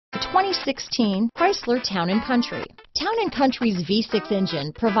2016 Chrysler Town Country. Town Country's V6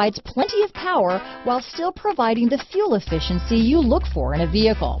 engine provides plenty of power while still providing the fuel efficiency you look for in a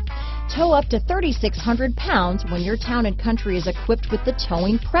vehicle. Tow up to 3,600 pounds when your Town & Country is equipped with the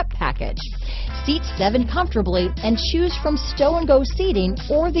towing prep package. Seat 7 comfortably and choose from stow and go seating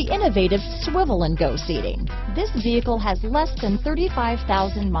or the innovative swivel and go seating. This vehicle has less than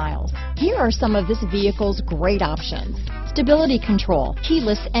 35,000 miles. Here are some of this vehicle's great options: stability control,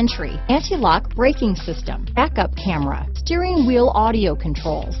 keyless entry, anti-lock braking system, backup camera, steering wheel audio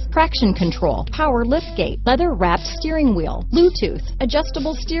controls, traction control, power liftgate, leather-wrapped steering wheel, Bluetooth,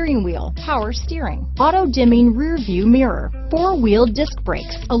 adjustable steering wheel, power steering, auto-dimming rear view mirror, four-wheel disc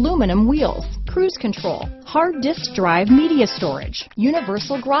brakes, aluminum wheels, cruise control, hard disk drive media storage,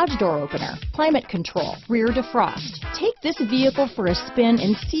 universal garage door opener, climate control, rear defrost. Take this vehicle for a spin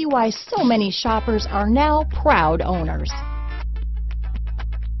and see why so many shoppers are now proud owners.